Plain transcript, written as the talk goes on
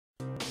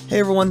Hey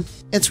everyone,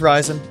 it's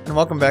Ryzen, and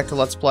welcome back to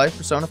Let's Play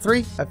Persona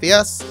 3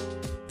 FES.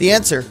 The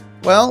answer.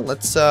 Well,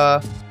 let's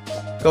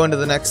go into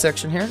the next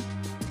section here.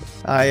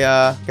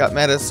 I got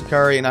Meta,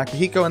 Sakari, and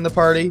Akihiko in the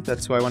party.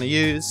 That's who I want to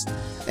use.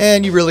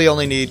 And you really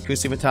only need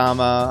Kusi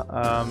Mitama,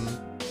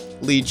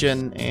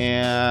 Legion,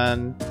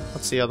 and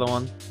what's the other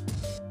one?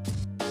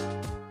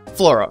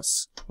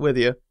 Flauros with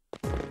you.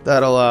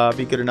 That'll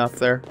be good enough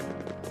there.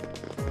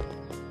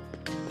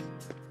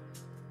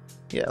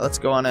 Yeah, let's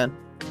go on in.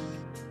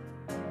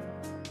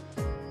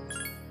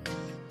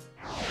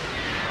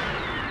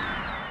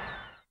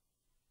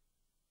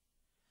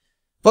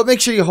 But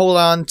make sure you hold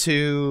on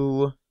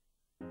to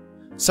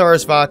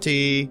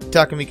Sarasvati,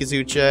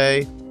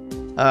 Take-Mikazuchi,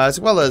 as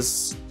well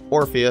as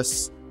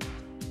Orpheus.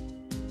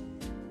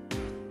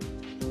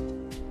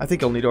 I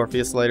think you'll need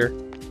Orpheus later.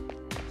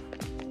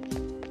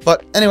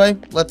 But anyway,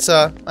 let's,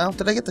 well,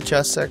 did I get the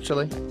chests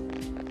actually?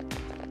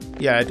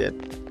 Yeah, I did.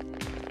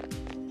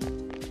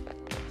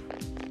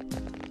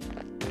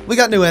 We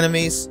got new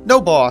enemies. No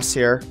boss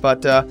here,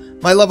 but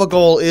my level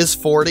goal is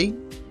 40.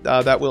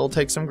 That will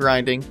take some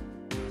grinding.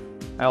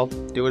 I'll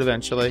do it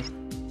eventually.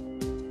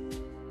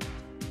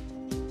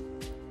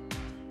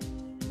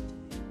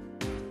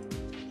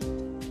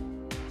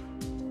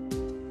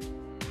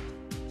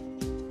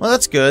 Well,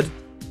 that's good.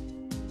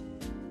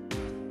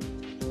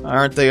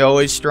 Aren't they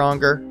always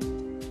stronger?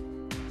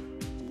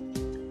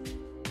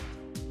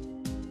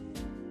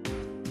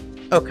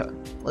 Okay,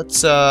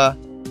 let's head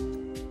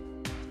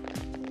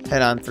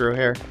on through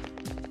here.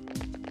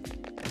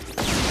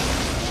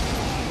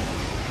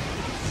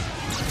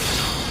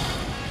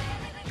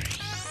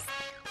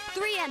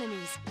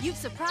 You've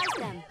surprised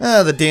them.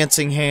 The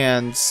dancing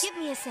hands.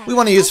 We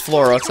want to use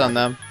Flauros on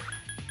them.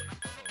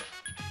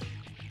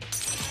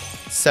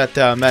 Set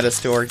Metas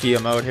to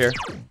Orgia mode here.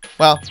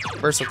 Well,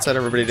 first let's set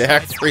everybody to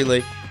act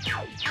freely.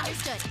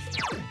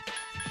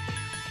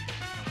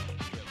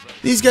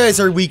 These guys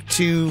are weak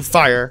to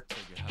fire.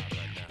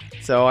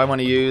 So I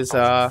want to use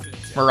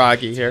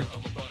Maragi here.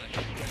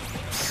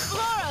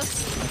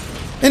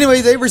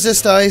 Anyway, they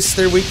resist ice,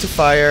 they're weak to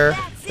fire.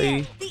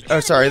 They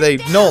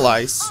null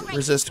ice,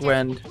 resist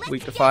wind,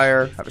 weak to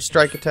fire, have a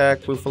strike attack,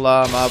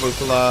 Bufala, Ma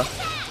Bufala,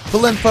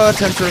 Balimpa,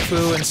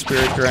 Tentrofu, and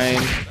Spirit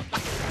Drain.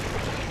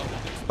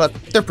 But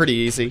they're pretty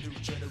easy.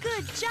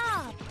 Good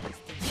job.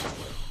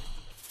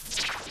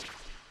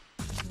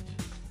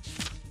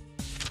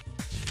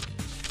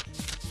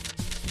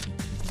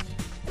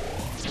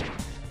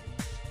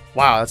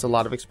 Wow, that's a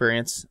lot of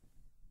experience.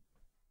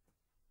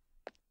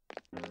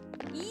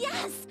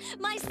 Yes!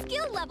 My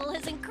skill level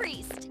has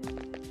increased.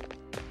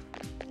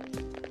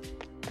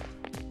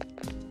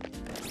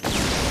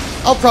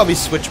 I'll probably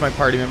switch my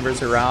party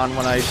members around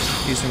when I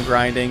do some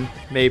grinding,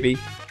 maybe.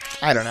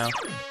 I don't know.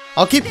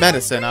 I'll keep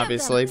medicine,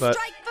 obviously, but...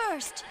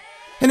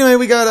 Anyway,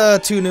 we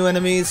got two new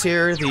enemies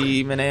here,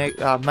 the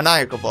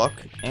Maniacal Book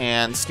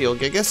and Steel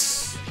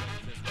Gigas.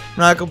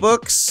 Maniacal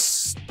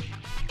Books...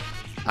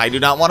 I do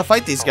not want to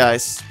fight these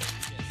guys.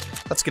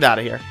 Let's get out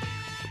of here.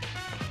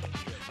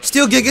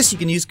 Steel Gigas you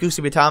can use Kusi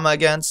Mitama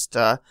against.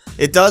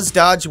 It does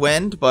dodge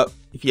wind, but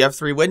if you have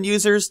 3 wind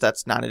users,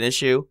 that's not an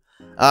issue.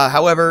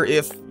 However,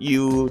 if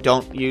you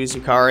don't use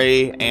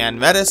Yukari and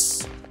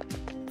Metis,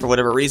 for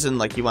whatever reason,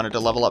 like you wanted to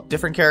level up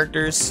different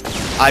characters,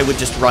 I would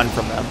just run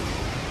from them.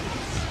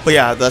 But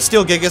yeah, the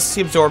Steel Gigas,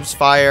 he absorbs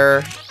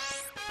fire,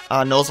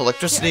 nulls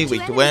electricity,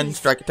 weak to wind,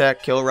 strike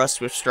attack, kill rust,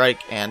 swift strike,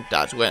 and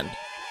dodge wind.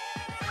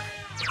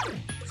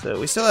 So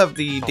we still have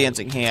the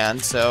dancing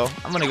hand, so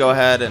I'm gonna go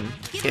ahead and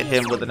hit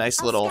him with a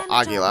nice little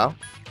Agilao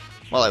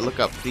while I look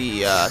up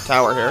the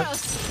tower here.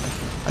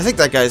 I think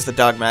that guy's the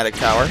Dogmatic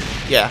Tower.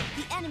 Yeah.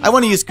 I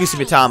want to use Kusi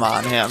Mitama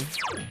on him.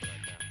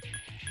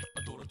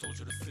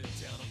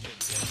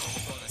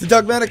 The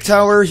Dogmatic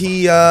Tower,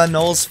 he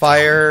nulls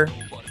fire,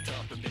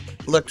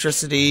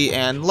 electricity,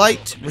 and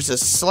light,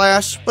 resists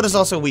slash, but is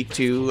also weak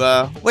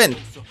to wind.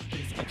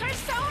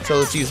 So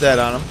let's use that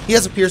on him. He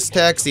has a Pierce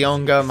Attack,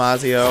 Zionga,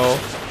 Mazio,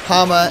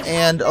 Hama,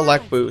 and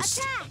Elect Boost.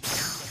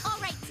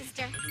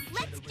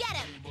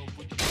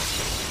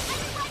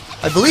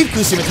 I believe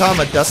Kusi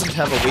Mitama doesn't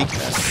have a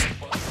weakness,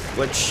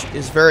 which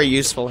is very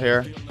useful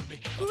here.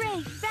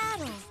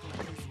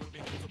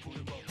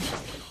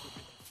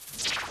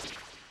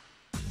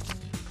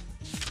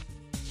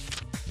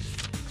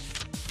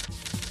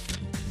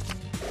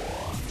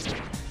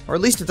 Or at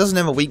least it doesn't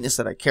have a weakness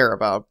that I care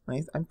about.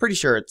 I'm pretty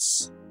sure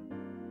it's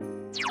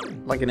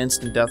like an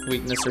instant death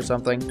weakness or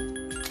something.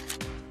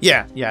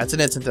 Yeah, it's an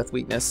instant death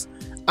weakness.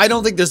 I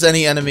don't think there's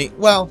any enemy...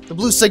 Well, the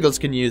Blue Signals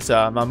can use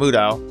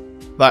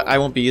Mamudo, but I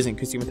won't be using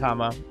Kusi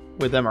Mitama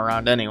with them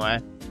around anyway.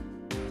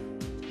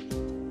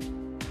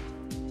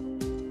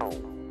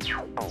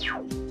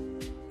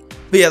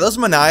 But yeah, those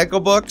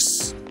Maniacal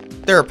Books,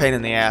 they're a pain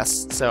in the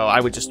ass, so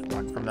I would just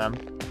run from them.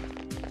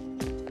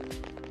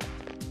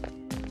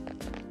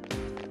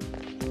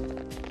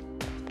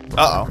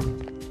 Uh-oh.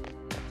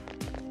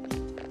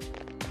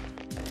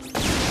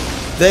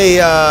 They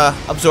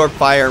absorb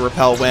fire,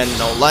 repel wind,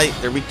 no light.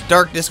 They're weak to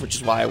darkness, which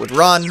is why I would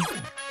run.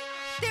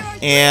 There are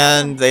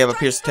And they have a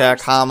Pierce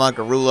attack, Hama,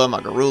 Garula,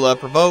 Magaru,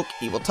 Provoke,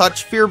 Evil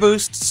Touch, Fear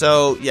Boost.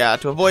 So yeah,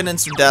 to avoid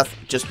instant death,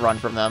 just run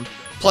from them.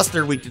 Plus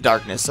they're weak to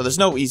darkness, so there's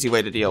no easy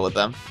way to deal with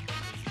them.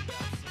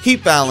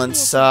 Heat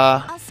Balance,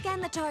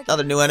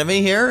 another new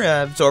enemy here,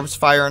 absorbs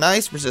fire and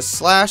ice, resists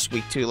slash,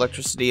 weak to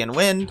electricity and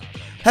wind.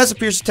 Has a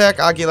Pierce attack,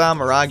 Agilao,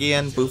 Maragi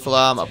and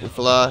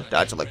Fire,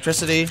 dodge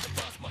electricity.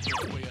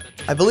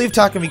 I believe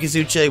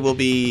Take-Mikazuchi will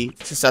be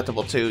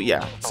susceptible to,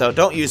 yeah, so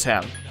don't use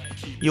him.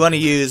 You want to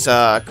use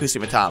Kusi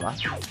Mitama.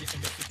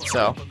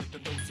 So,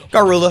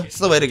 Garula, it's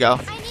the way to go.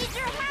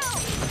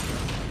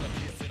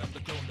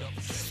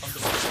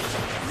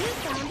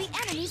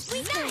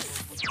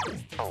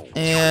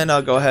 And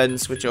I'll go ahead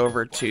and switch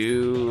over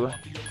to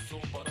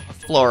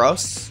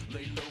Flauros.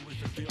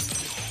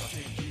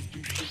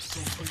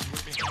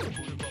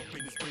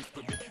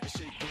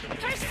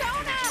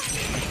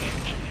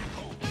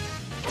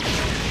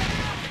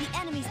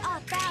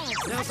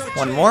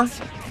 One more.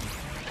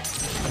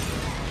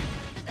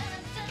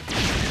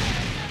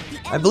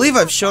 I believe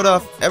I've showed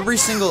off every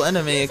single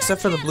enemy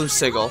except for the blue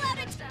sigil.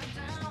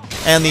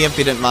 And the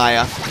Impudent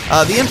Maya.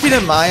 The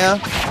Impudent Maya,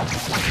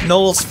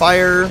 Noel's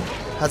Fire,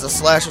 has a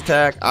slash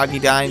attack,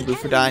 Agidine,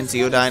 Bufudine,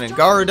 Zeodine, and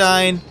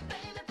Garudine.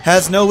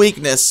 Has no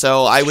weakness,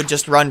 so I would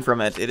just run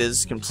from it. It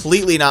is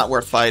completely not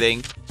worth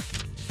fighting.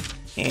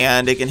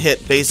 And it can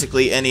hit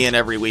basically any and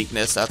every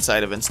weakness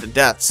outside of instant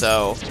death,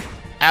 so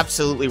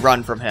absolutely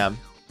run from him.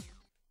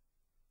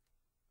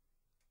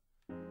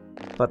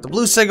 But the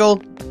blue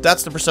sigil,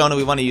 that's the persona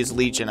we want to use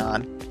Legion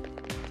on.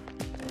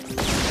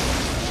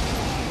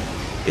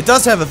 It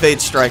does have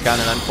Evade Strike on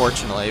it,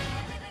 unfortunately.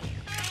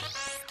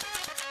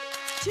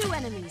 2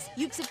 enemies.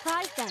 You've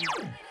surprised them.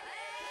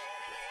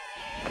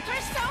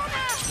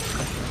 Persona!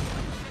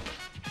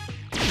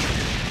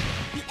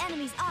 The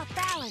enemy's off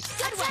balance.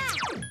 Good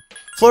one.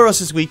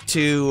 Flauros is weak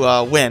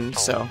to wind,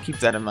 so keep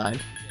that in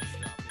mind.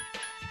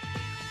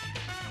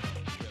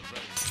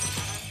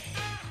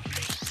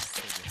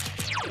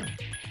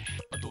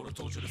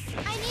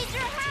 I need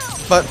your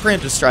help. But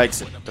preemptive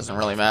strikes, it doesn't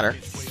really matter.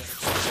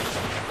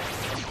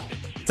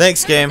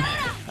 Thanks, game.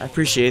 I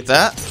appreciate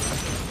that.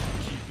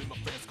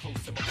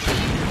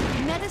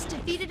 Metis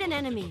defeated an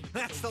enemy.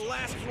 That's the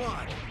last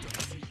one.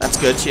 That's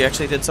good. She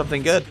actually did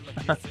something good.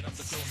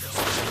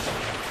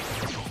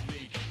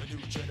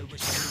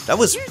 That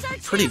was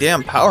pretty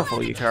damn powerful,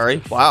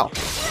 Yukari. Wow.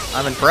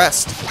 I'm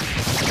impressed.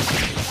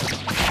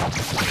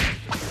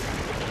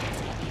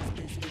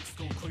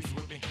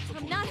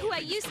 I'm not who I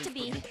used to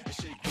be.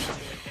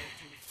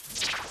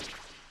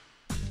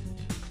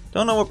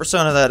 Don't know what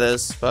persona that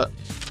is, but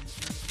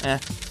eh.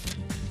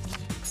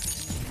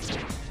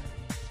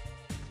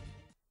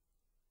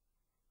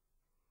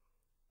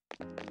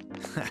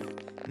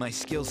 My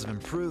skills have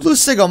improved. Blue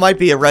Sigil might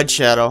be a red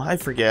shadow. I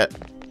forget.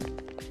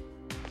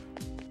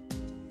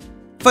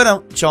 If I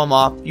don't show him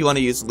off, you want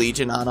to use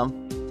Legion on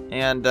him.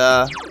 And,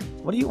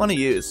 what do you want to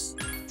use?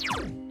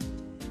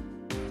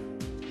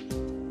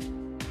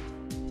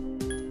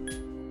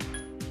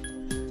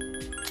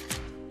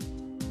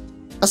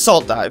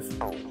 Assault Dive.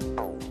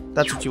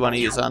 That's what you want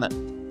to use on it.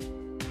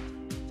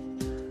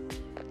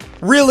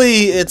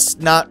 Really, it's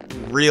not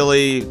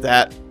really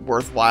that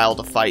worthwhile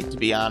to fight, to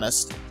be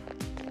honest.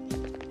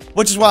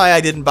 Which is why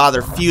I didn't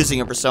bother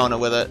fusing a persona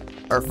with it,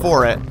 or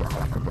for it.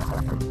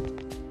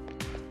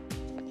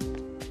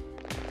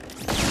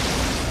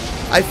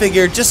 I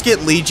figured just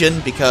get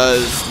Legion,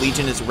 because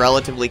Legion is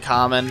relatively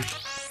common.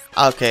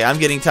 Okay, I'm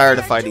getting tired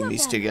of fighting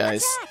these two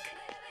guys.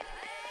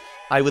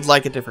 I would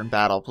like a different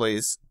battle,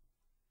 please.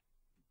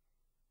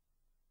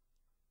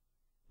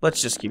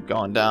 Let's just keep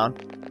going down.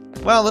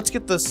 Well, let's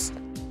get this...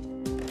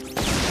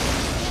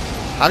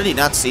 How did he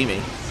not see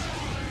me?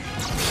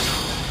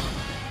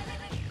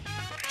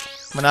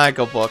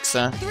 Maniacal books,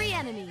 huh? 3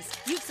 enemies.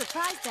 You've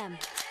surprised them.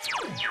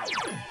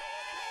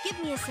 Give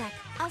me a sec.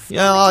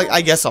 Yeah,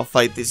 I guess I'll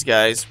fight these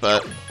guys,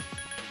 but...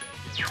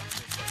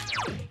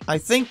 I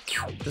think...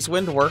 Does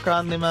wind work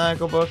on the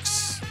maniacal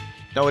books?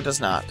 No, it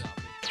does not.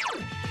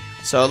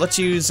 So let's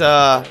use,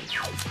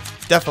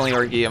 definitely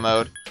Orgia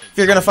mode. If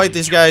you're gonna fight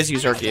these guys,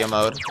 use Orgia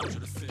mode.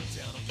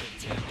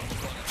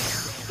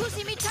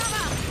 Kusi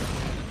Mitama.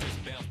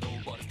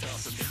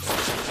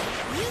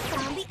 You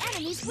found the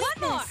enemy's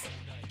weakness.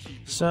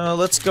 So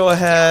let's go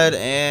ahead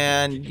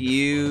and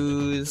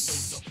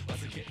use...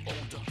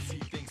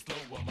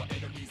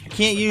 I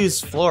can't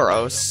use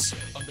Flauros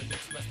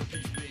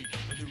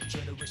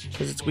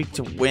because it's weak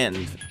to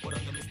wind.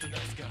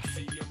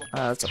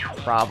 That's a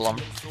problem.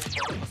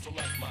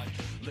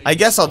 I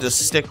guess I'll just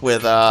stick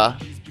with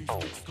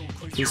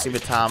Kusi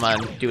Mitama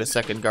and do a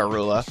second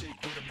Garula.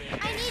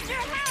 I need your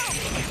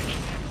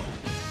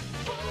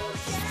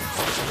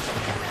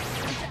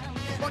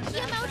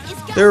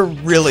help. They're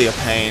really a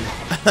pain,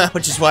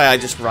 which is why I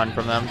just run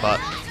from them, but...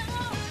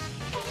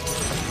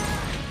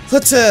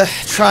 Let's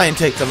try and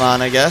take them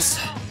on, I guess.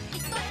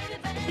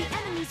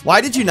 Why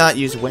did you not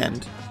use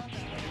wind?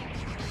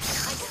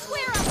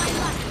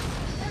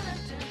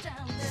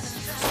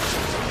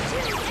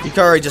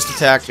 Yukari just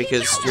attacked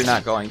because you're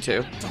not going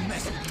to.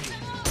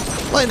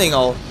 Lightning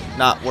will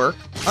not work.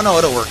 Oh no,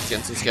 it'll work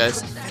against these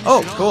guys.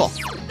 Oh, cool.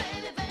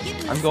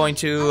 I'm going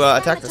to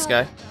attack this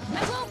guy.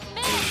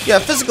 Yeah,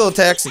 physical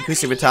attacks in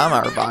Kusi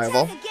Mitama are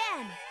viable.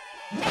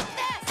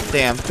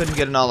 Damn, couldn't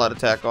get an all-out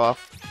attack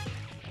off.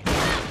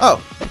 Oh,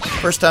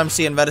 first time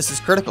seeing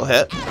Metis' critical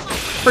hit.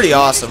 Pretty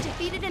awesome.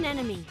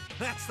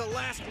 That's the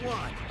last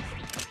one.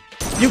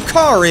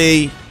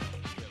 Yukari!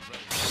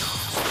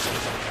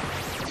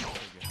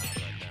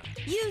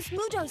 Use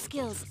Mudo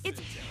skills.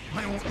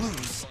 I won't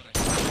lose.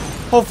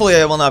 Hopefully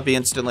I will not be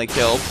instantly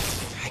killed.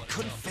 I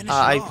couldn't finish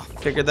I it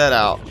off. figured that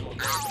out.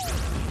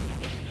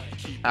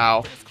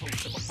 Ow.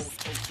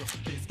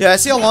 Yeah, I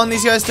see how long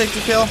these guys take to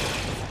kill.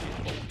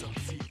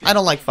 I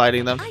don't like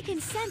fighting them, I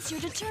can sense your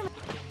determination.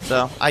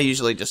 so I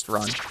usually just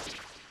run.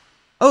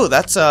 Oh,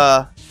 that's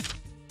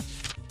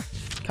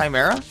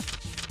Chimera?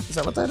 Is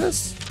that what that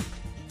is?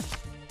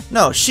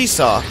 No,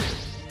 Shisaw.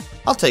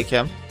 I'll take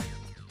him.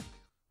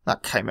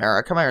 Not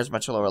Chimera. Chimera's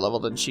much lower level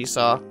than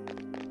Shisaw.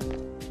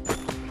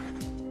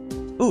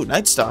 Ooh,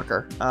 Night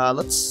Stalker.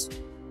 Let's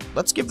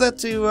give that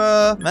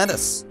to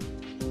Metis.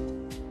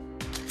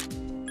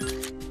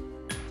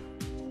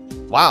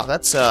 Wow,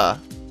 that's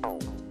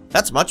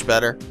much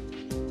better.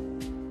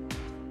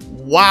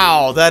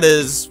 Wow, that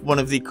is one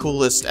of the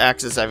coolest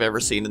axes I've ever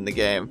seen in the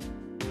game.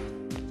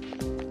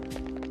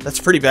 That's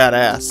pretty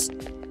badass.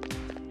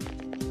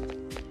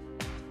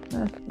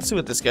 Let's see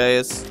what this guy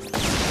is.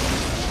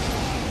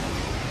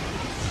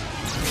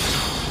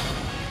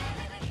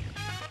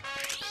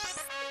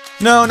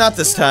 No, not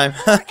this time.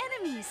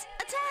 Enemies,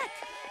 attack!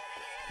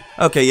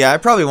 Okay, yeah, I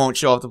probably won't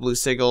show off the blue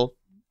sigil,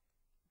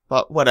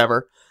 but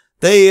whatever.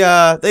 They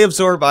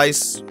absorb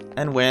ice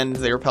and wind.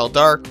 They repel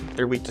dark.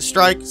 They're weak to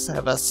strikes.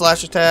 Have a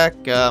slash attack.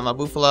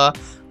 Mabufala,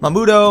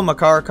 Mamudo,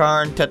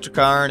 Makarakarn,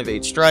 Tetrakarn,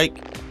 evade strike.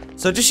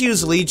 So just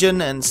use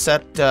Legion and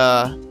set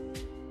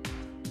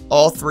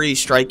all 3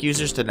 strike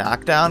users to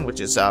knockdown,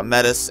 which is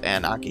Metis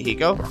and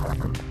Akihiko.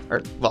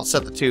 Or, well,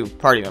 set the 2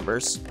 party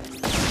members.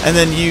 And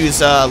then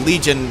use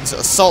Legion's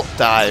Assault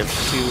Dive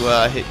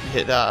to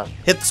hit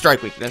the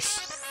strike weakness.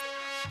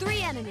 3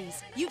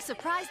 enemies. You've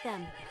surprised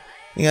them.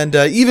 And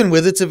even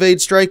with its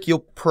evade strike, you'll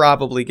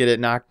probably get it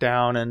knocked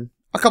down, and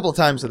a couple of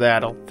times of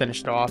that will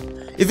finish it off.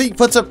 If he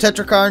puts up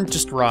Tetrakarn,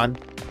 just run.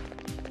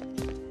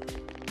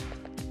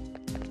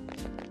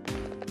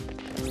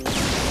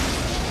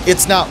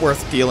 It's not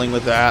worth dealing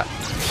with that.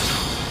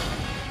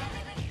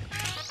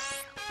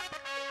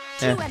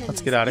 Let's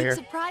get out of here.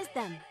 Surprised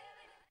them.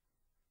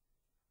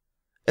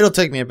 It'll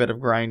take me a bit of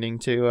grinding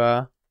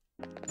to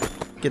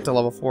get to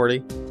level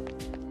 40.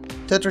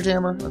 Tetra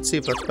Jammer, let's see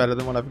if that's better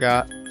than what I've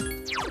got.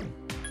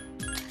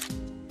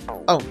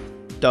 Oh,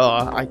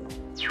 duh, I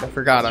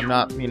forgot I'm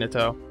not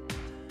Minato.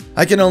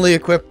 I can only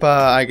equip,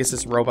 I guess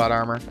it's robot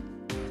armor.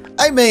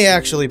 I may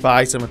actually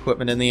buy some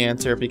equipment in the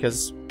answer,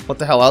 because what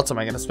the hell else am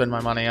I going to spend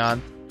my money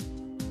on?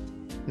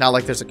 Not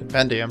like there's a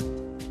compendium.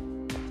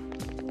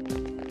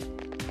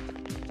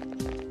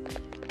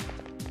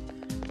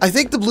 I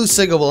think the blue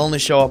sigil will only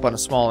show up on a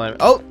small enemy.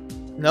 Oh,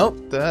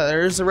 nope,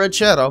 there's a red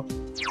shadow.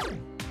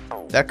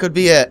 That could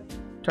be it.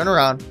 Turn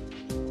around.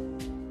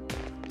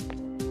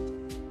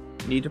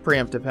 Need to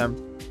preemptive him.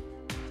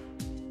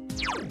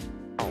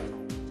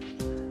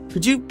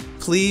 Could you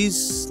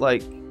please,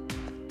 like...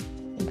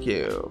 Thank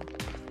you.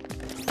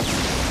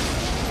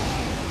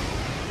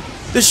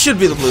 This should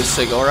be the blue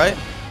sigil, right?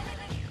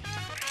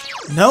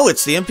 No,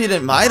 it's the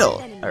impudent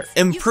Midal. Or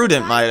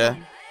imprudent Mida.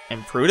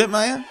 Imprudent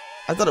Maya?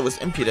 I thought it was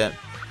impudent.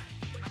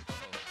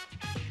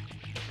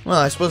 Well,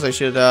 I suppose I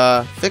should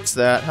fix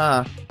that,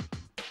 huh?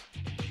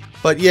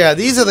 But yeah,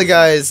 these are the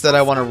guys that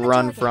I want to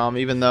run from,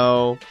 even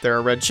though they're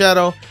a red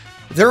shadow.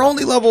 They're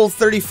only level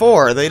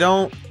 34. They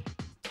don't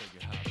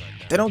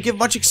give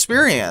much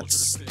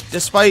experience,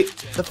 despite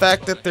the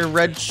fact that they're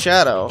red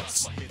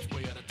shadows.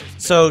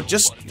 So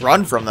just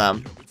run from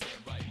them.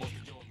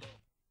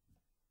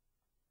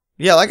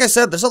 Yeah, like I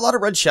said, there's a lot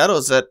of red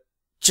shadows that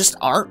just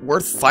aren't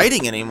worth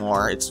fighting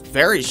anymore. It's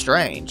very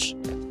strange.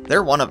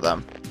 They're one of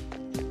them.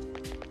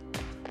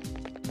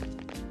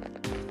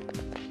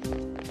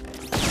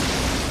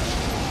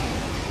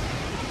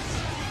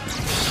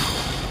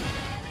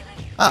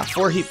 Ah,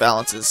 4 heat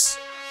balances.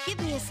 Give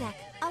me a sec.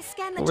 I'll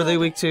scan the What were they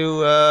weak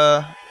to,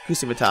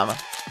 Kusi Mitama?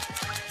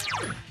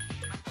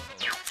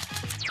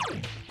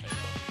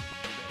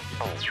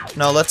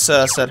 No, let's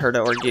set her to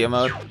Orgia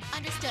mode.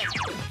 Understood.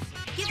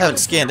 Haven't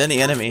scanned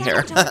any enemy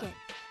here. I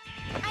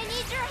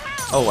need your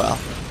help. Oh well.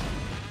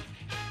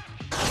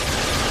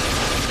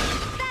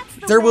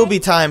 There will be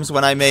times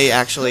when I may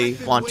actually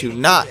want to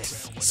not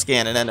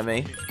scan an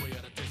enemy.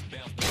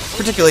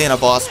 Particularly in a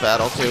boss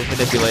battle to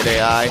manipulate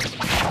AI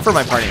for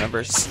my party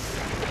members.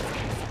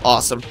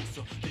 Awesome.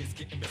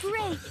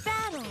 Great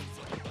battle.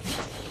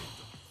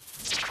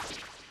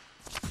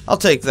 I'll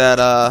take that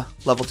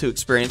level 2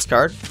 experience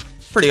card.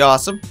 Pretty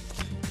awesome.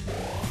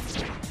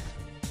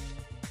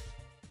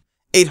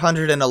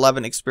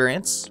 811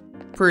 experience.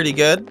 Pretty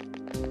good.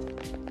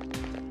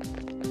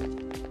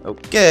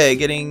 Okay,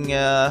 getting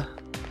a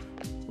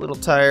little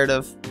tired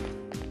of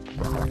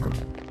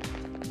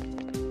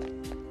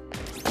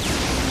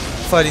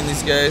fighting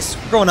these guys.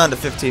 We're going on to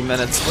 15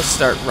 minutes. Let's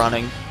start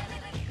running.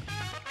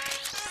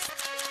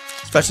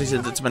 Especially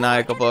since it's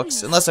maniacal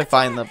books. Unless I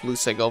find the blue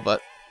signal,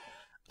 but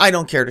I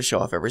don't care to show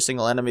off every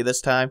single enemy this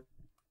time.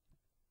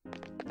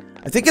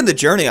 I think in the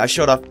journey I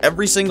showed off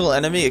every single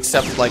enemy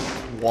except like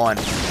one.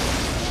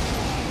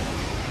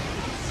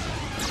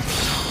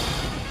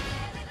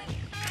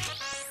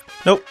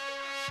 Nope.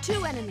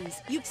 2 enemies.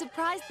 You've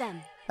surprised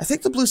them. I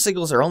think the blue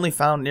signals are only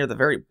found near the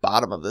very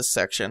bottom of this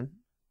section.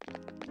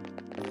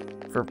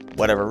 For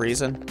whatever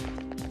reason.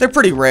 They're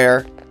pretty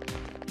rare.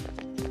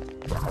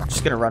 I'm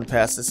just gonna run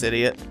past this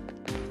idiot.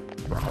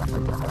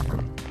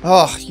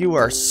 Oh, you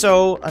are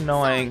so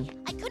annoying.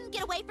 I couldn't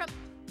get away from...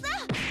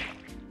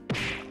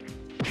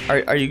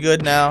 Are you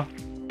good now?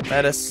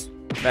 Metis?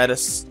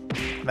 Metis?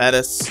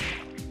 Metis?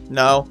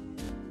 No?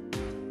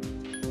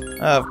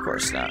 Of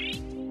course not.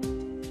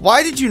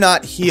 Why did you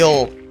not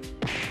heal?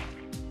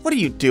 What are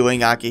you doing,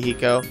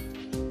 Akihiko?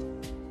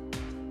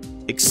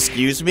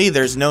 Excuse me?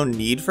 There's no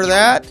need for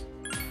that?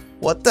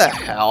 What the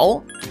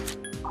hell?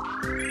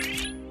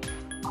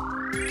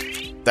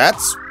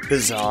 That's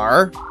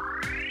bizarre.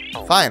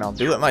 Fine, I'll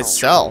do it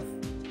myself.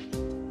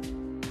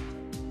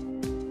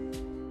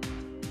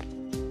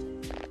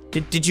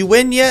 Did you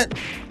win yet?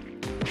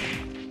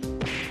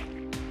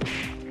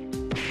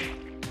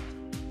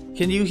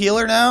 Can you heal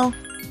her now?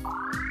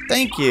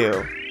 Thank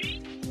you.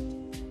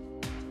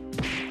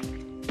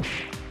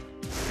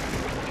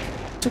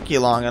 Took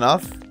you long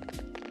enough.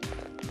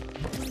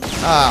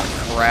 Ah,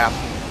 crap.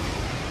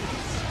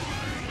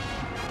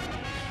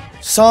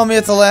 Saw me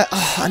at the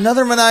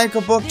another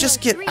maniacal book?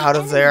 Just get out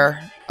of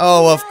there.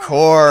 Oh, of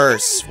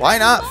course. Why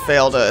not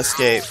fail to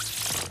escape?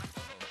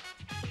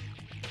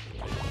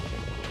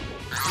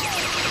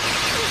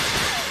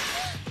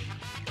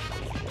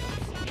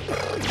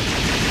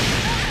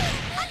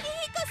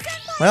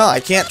 Well, I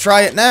can't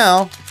try it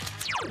now.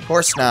 Of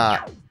course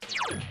not.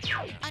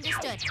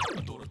 Understood.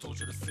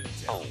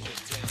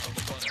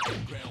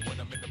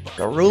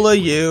 Garula,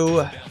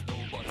 you. I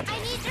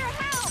need your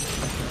help.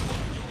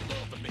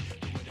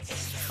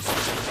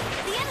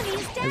 The enemy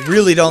is down. I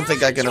really don't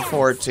think I can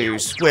afford to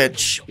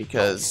switch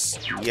because,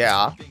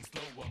 yeah.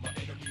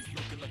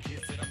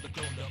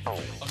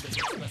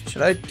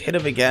 Should I hit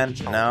him again?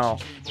 No.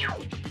 Do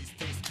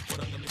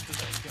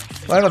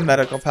I have a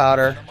medical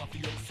powder?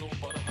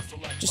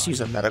 Just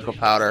use a medical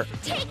powder.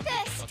 Take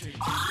this.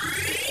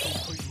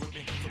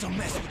 Don't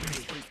mess with me.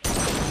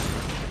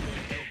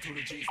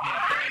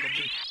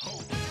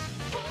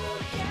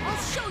 I'll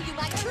show you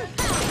my true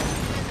power.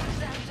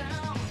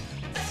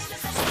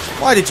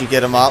 Why did you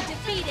get him up?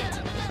 Defeat it.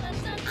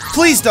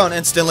 Please don't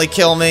instantly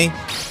kill me.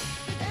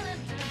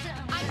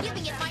 I'm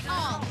giving it my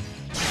all.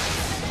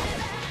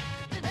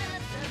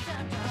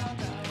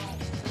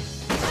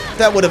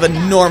 That would have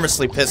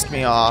enormously pissed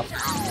me off.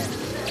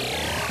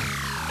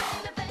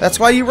 That's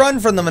why you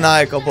run from the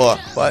maniacal book.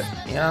 But,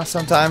 you know,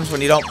 sometimes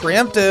when you don't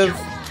preemptive,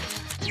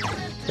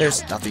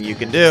 there's nothing you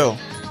can do.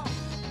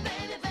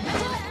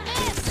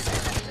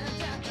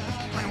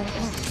 I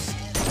won't lose.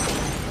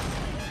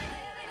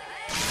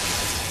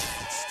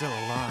 It's still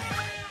alive.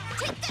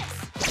 Take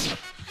this.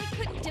 I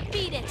couldn't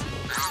defeat it.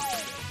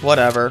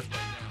 Whatever.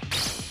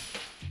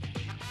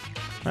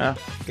 Well,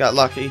 got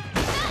lucky.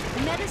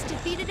 Metis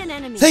defeated an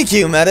enemy. Thank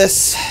you,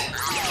 Metis.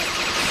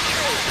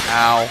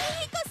 Ow.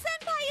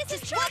 Senpai is in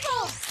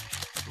trouble.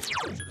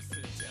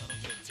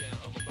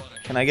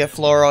 Can I get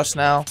Flauros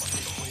now?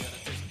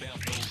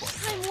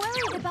 I'm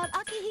worried about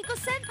Akihiko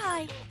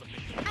Senpai.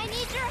 I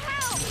need your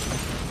help.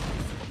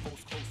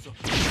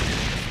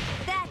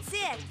 That's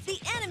it. The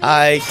enemy.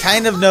 I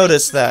kind of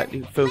noticed that,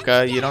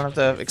 Fuka. You don't have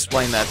to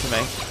explain that to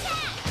me.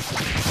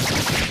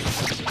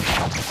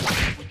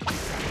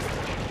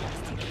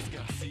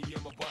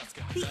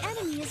 The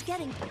enemy is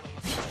getting.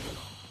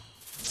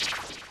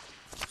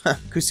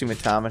 Kusi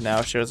Mitama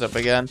now shows up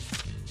again.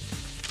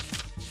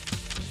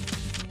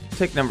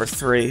 Pick number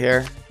 3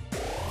 here.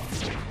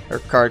 Or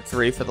card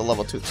 3 for the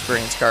level 2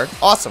 experience card.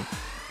 Awesome.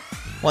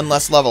 One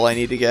less level I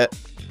need to get.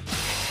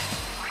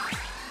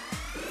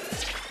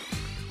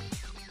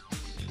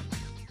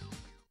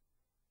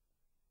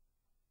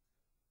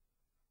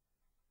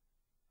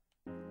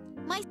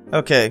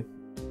 Okay.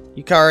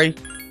 Yukari,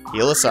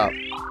 heal us up.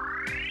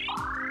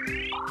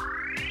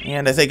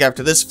 And I think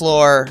after this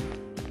floor,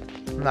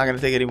 I'm not going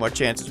to take any more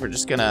chances. We're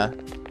just going to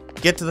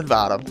get to the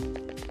bottom.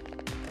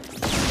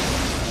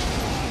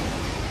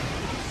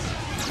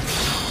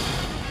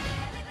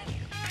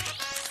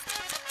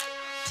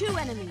 Two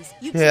enemies.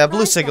 Yeah,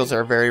 blue signals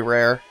are very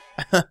rare.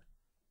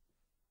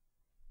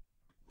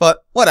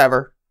 But,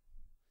 whatever.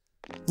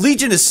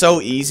 Legion is so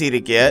easy to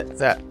get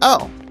that...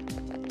 Oh.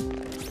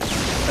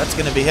 That's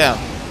going to be him.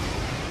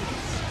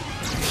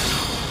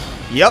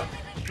 Yep,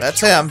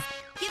 that's him.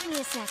 Give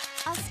me a sec.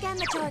 I'll scan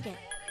the target.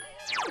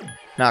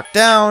 Knock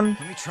down.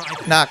 Let me try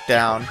this. Knock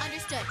down.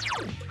 Understood.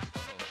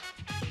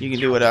 You can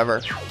do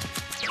whatever.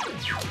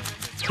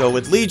 Go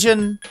with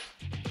Legion.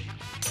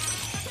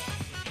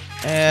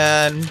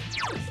 And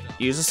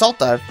use Assault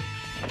Dive.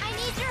 I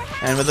need your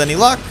help. And with any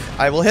luck,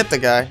 I will hit the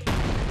guy.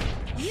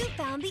 You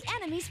found the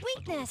enemy.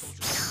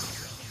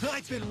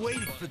 I've been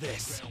waiting for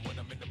this.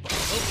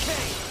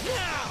 Okay,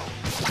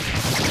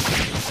 now!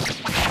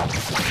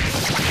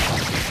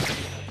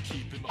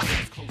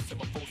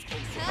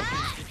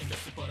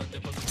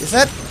 Is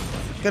that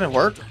gonna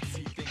work?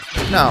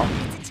 No.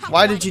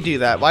 Why did you do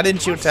that? Why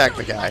didn't you attack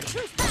the guy?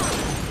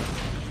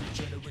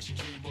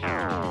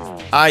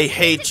 I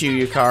hate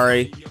you,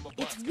 Yukari.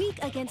 It's weak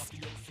against...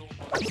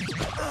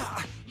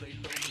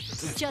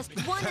 Just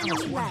one enemy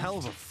One left. hell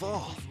of a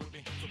fall.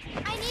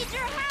 I need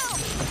your help!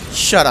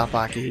 Shut up,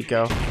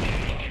 Akihiko.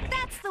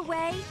 That's the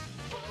way.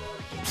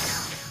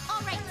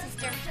 All right,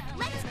 sister.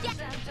 Let's get...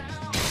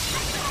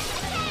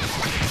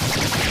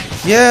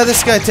 Yeah,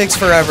 this guy takes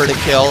forever to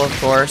kill, of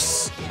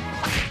course.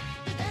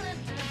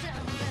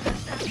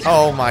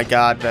 Oh my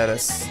god,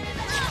 Metis.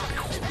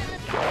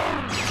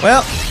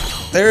 Well,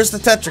 there's the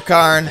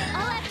Tetrakarn.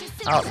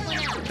 Oh,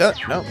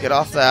 no, get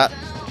off that.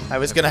 I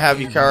was gonna have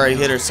Yukari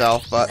hit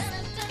herself, but...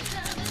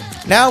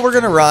 Now we're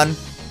gonna run.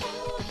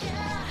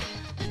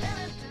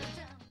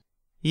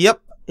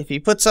 Yep, if he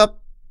puts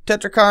up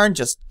Tetrakarn,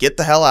 just get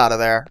the hell out of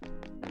there.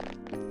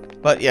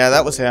 But yeah,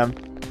 that was him.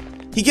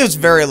 He gives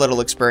very little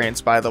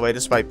experience, by the way,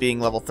 despite being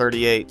level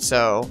 38,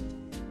 so...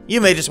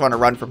 You may just want to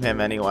run from him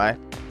anyway.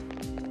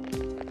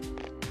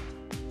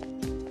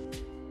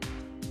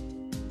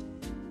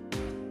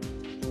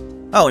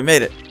 Oh, we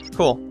made it.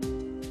 Cool.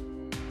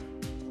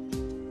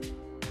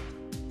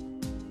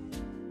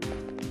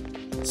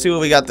 Let's see what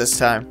we got this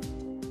time.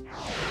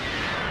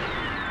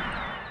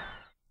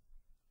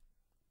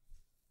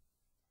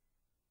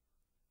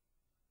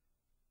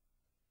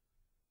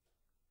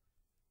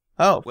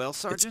 Oh, Well, it's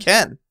Sergeant?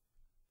 Ken.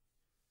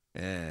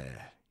 Yeah,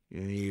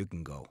 you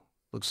can go.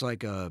 Looks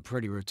like a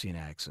pretty routine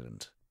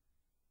accident.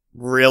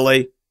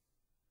 Really?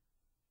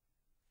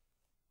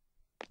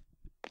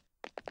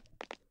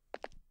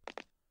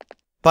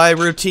 By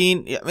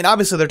routine, I mean,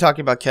 obviously they're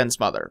talking about Ken's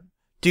mother.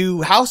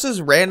 Do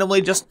houses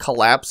randomly just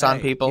collapse on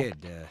Hey, people?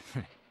 Kid,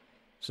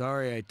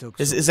 sorry I took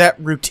Is that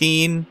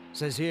routine?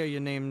 Says here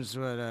your name's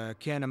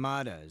Ken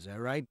Amada, is that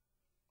right?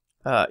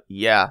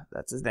 Yeah,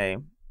 that's his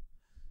name.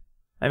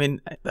 I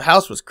mean, the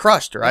house was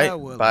crushed, right? Yeah,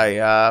 well, By,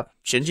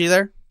 Shinji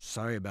there?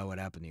 Sorry about what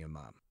happened to your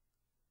mom.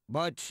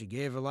 But she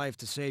gave her life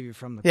to save you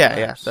from the Yeah,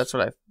 collapse. that's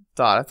what I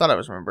thought. I thought I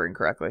was remembering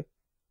correctly.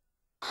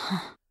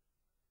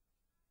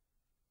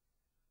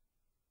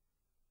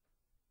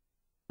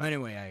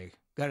 Anyway, I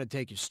gotta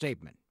take your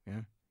statement,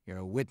 yeah? You're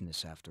a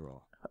witness after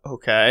all.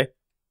 Okay.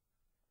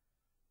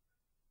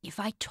 If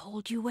I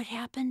told you what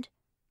happened,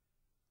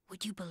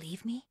 would you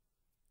believe me?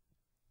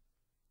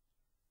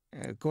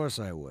 Yeah, of course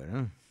I would,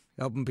 huh?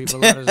 Helping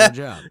people out is our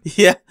job.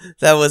 Yeah,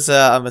 that was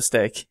a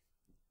mistake.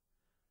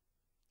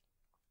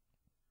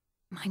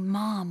 My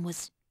mom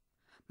was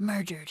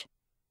murdered.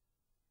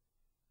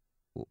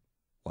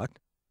 What?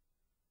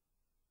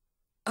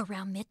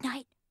 Around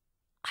midnight,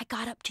 I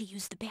got up to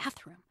use the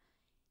bathroom,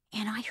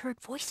 and I heard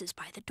voices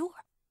by the door.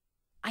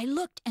 I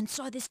looked and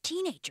saw this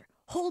teenager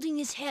holding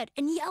his head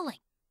and yelling.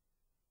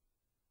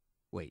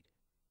 Wait,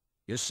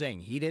 you're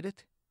saying he did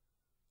it?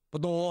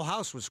 But the whole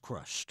house was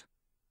crushed.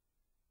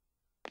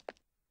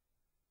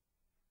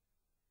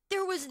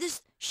 There was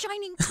this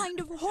shining kind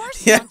of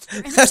horse Yeah, monster,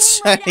 and it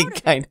that's came right shining out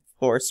of kind it. of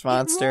horse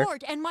monster. It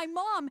roared, and my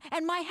mom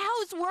and my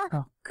house were...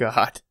 Oh,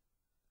 God.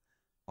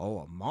 Oh,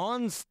 a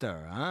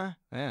monster, huh?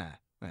 Yeah,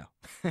 well,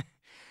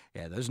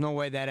 yeah, there's no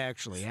way that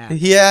actually happened.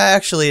 Yeah,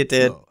 actually it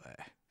did. No,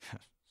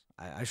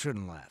 I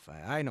shouldn't laugh.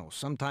 I know,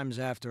 sometimes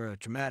after a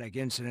traumatic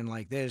incident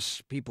like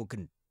this, people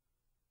can...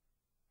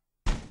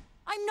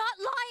 I'm not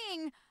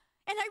lying,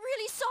 and I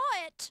really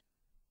saw it.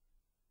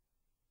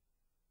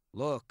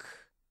 Look,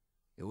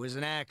 it was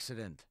an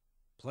accident.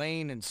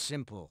 Plain and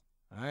simple.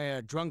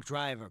 A drunk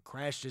driver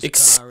crashed his car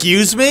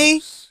Excuse into the me?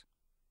 house.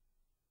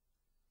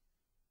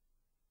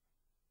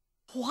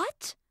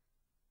 What?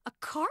 A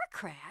car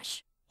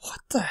crash? What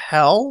the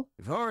hell?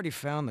 We've already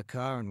found the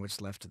car and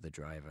what's left of the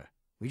driver.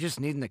 We just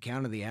need an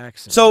account of the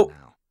accident So,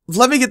 now.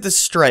 let me get this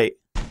straight.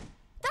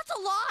 That's a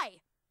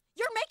lie.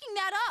 You're making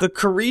that up. The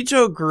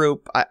Korijo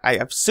group,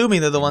 I'm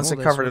assuming they're the I ones know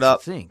that that's covered it what you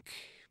up. think,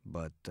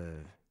 but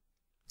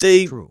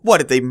They, True. what,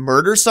 did they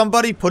murder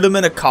somebody, put him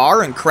in a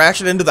car, and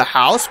crash it into the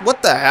house?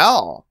 What the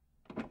hell?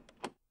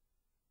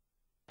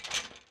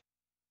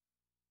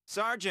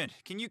 Sergeant,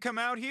 can you come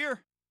out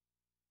here?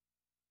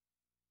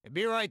 it'd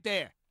be right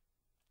there.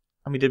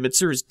 I mean, did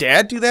Mitsuru's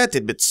dad do that?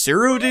 Did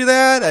Mitsuru do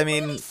that? I I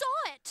mean, really saw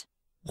it.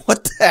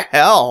 what the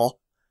hell?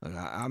 Look,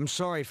 I'm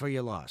sorry for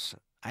your loss.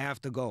 I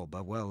have to go,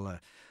 but well,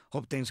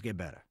 hope things get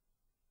better.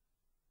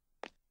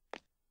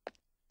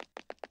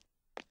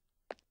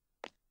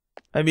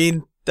 I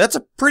mean, that's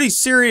a pretty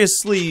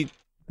seriously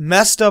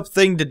messed up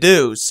thing to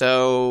do,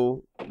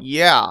 so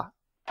yeah.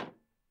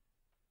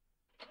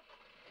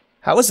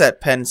 How is that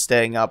pen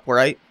staying up,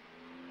 right?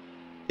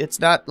 It's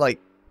not,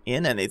 like,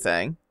 in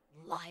anything.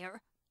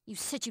 Liar. You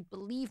said you'd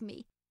believe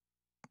me.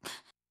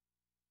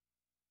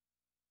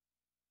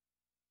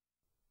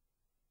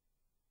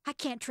 I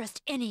can't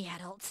trust any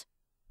adults.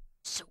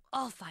 So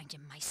I'll find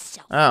him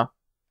myself. Oh.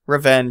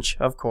 Revenge,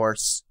 of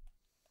course.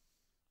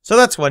 So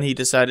that's when he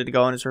decided to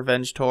go on his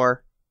revenge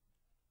tour.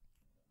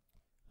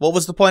 what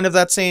was the point of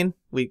that scene?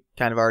 We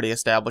kind of already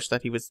established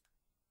that he was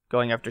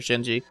going after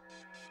Shinji.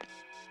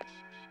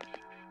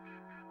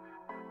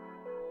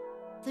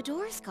 The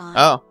door's gone.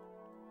 Oh.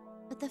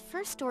 But the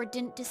first door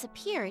didn't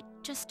disappear. It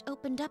just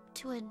opened up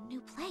to a new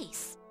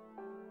place.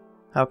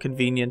 How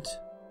convenient.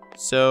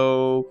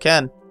 So,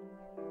 Ken.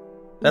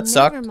 That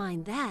sucked. Never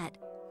mind that.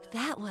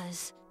 That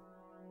was...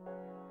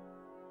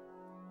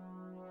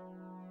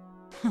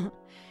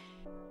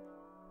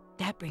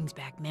 That brings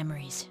back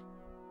memories.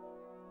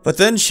 But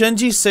then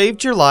Shinji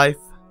saved your life.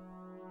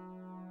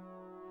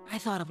 I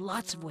thought of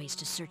lots of ways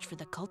to search for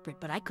the culprit,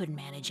 but I couldn't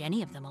manage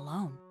any of them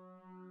alone.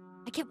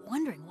 I kept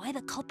wondering why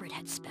the culprit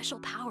had special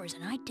powers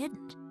and I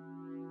didn't.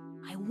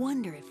 I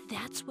wonder if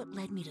that's what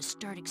led me to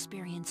start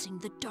experiencing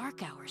the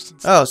dark hours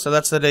since... Oh, so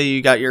that's the day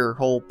you got your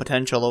whole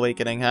potential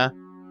awakening, huh?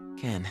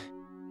 Ken.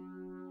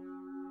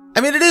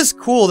 I mean, it is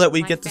cool that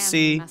we get to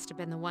see... must have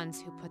been the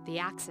ones who put the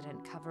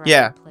accident cover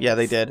Yeah, up in place. yeah,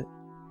 they did.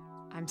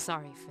 I'm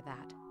sorry for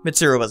that.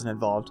 Mitsuru wasn't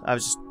involved. I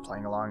was just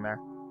playing along there.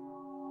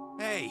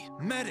 Hey,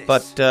 Metis!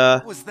 But,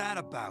 what was that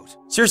about?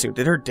 seriously,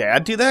 did her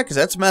dad do that? Because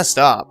that's messed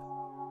up.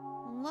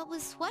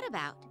 What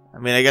about? I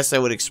mean, I guess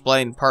that would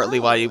explain partly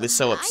why he was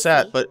so I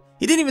upset, see. but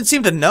he didn't even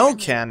seem to know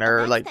Ken, or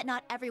Events like... that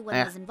not everyone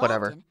was involved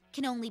whatever. in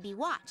can only be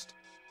watched.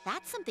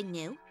 That's something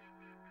new.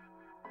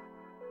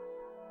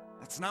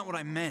 That's not what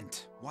I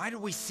meant. Why do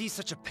we see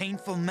such a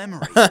painful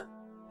memory?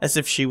 As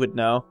if she would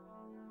know.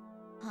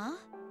 Huh?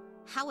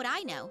 How would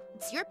I know?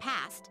 It's your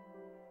past.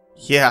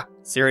 Yeah,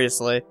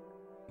 seriously.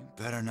 You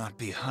better not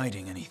be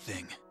hiding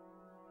anything.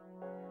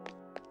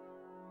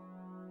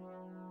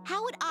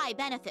 How would I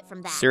benefit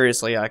from that?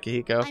 Seriously,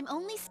 Akihiko. I'm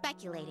only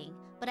speculating,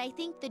 but I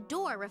think the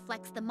door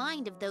reflects the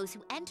mind of those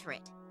who enter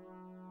it.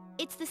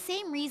 It's the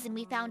same reason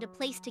we found a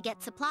place to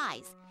get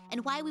supplies,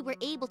 and why we were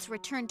able to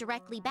return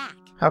directly back.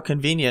 How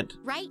convenient.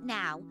 Right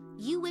now,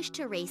 you wish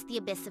to erase the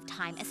abyss of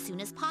time as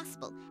soon as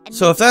possible. And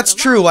So move if that's on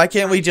true, along why with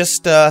can't we time.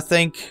 just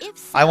think, If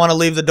so, I want to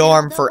leave the then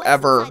dorm although what's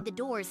forever, inside the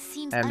doors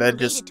seems and then unrelated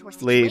just to our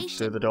leave situation,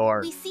 through the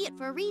door? We see it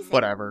for a reason.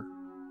 Whatever.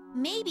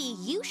 Maybe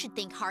you should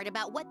think hard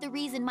about what the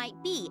reason might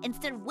be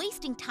instead of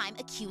wasting time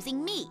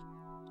accusing me.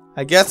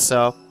 I guess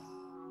so.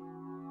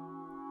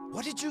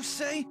 What did you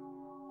say?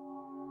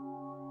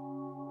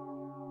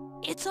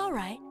 It's all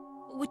right.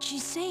 What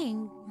she's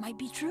saying might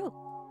be true.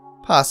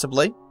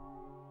 Possibly.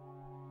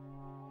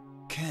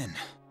 Ken.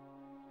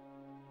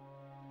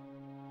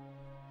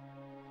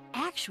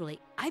 Actually,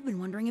 I've been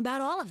wondering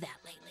about all of that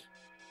lately.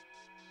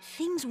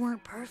 Things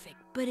weren't perfect,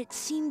 but it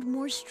seemed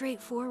more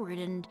straightforward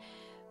and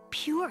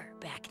pure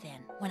back then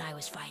when I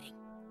was fighting.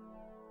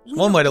 We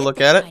One don't way to get look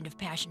that at it. kind of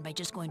passion by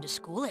just going to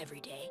school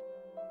every day.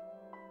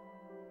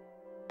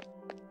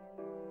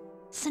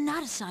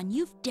 Sanada-san,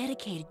 you've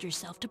dedicated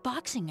yourself to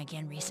boxing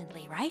again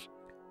recently, right?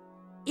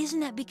 Isn't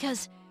that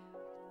because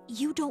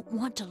you don't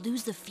want to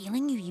lose the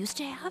feeling you used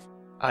to have?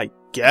 I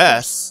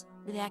guess.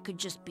 That could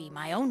just be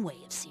my own way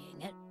of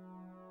seeing it.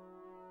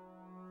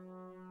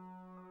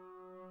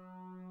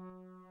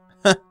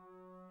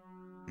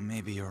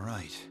 Maybe you're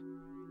right.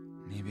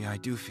 Maybe I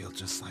do feel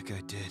just like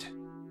I did.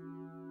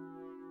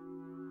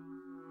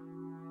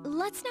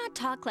 Let's not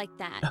talk like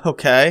that.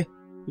 Okay.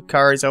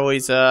 Yukari's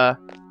always, There's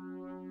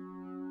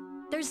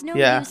no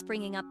Yeah. use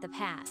bringing up the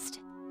past.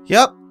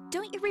 Yep.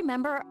 Don't you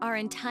remember our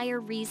entire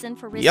reason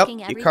for Yep.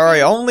 risking everything?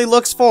 Yukari only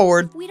looks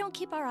forward. If we don't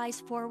keep our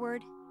eyes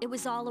forward, it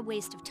was all a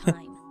waste of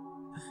time.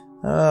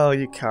 Oh,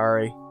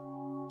 Yukari.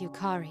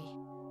 Yukari.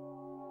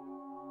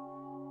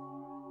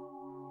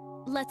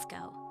 Let's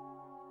go.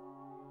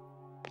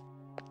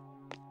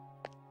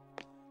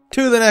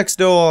 To the next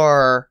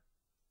door.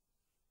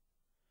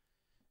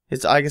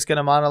 Is Igus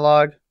gonna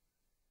monologue?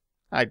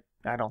 I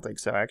don't think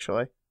so,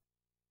 actually.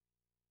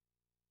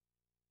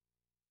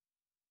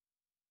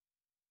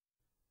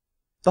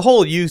 The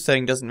whole you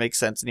thing doesn't make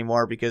sense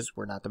anymore because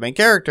we're not the main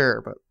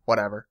character, but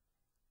whatever.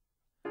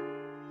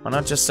 Why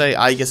not just say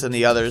Igus and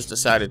the others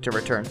decided to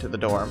return to the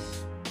dorm?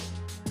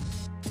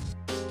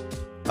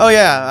 Oh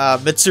yeah,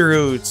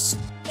 Mitsuru's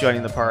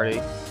joining the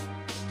party.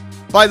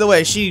 By the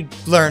way, she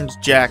learned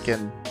Jack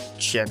and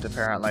shit,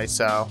 apparently,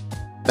 so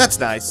that's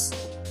nice.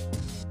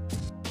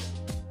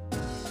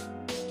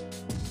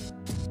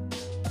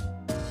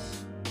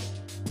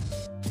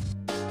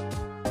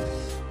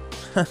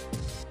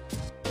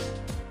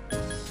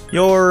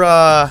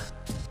 Your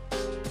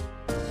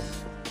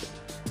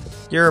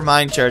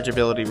mind charge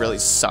ability really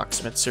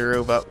sucks,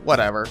 Mitsuru, but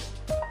whatever.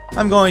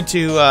 I'm going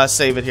to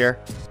save it here.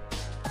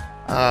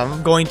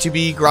 I'm going to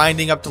be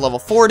grinding up to level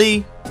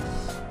 40.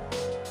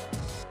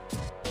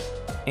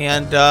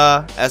 And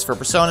as for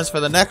personas for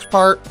the next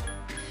part,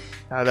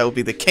 that will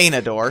be the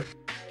Kana door.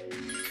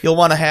 You'll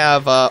want to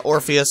have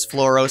Orpheus,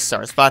 Flauros,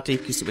 Sarasvati,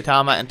 Kusi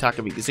Mitama, and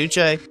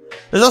Take-Mikazuchi.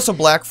 There's also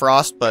Black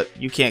Frost, but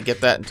you can't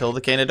get that until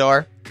the Kana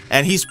door.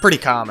 And he's pretty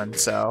common,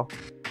 so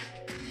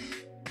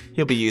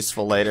he'll be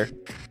useful later.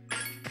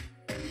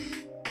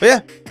 But yeah,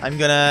 I'm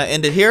gonna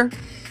end it here.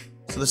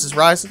 So this is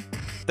Ryzen.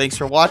 Thanks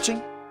for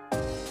watching.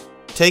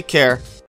 Take care.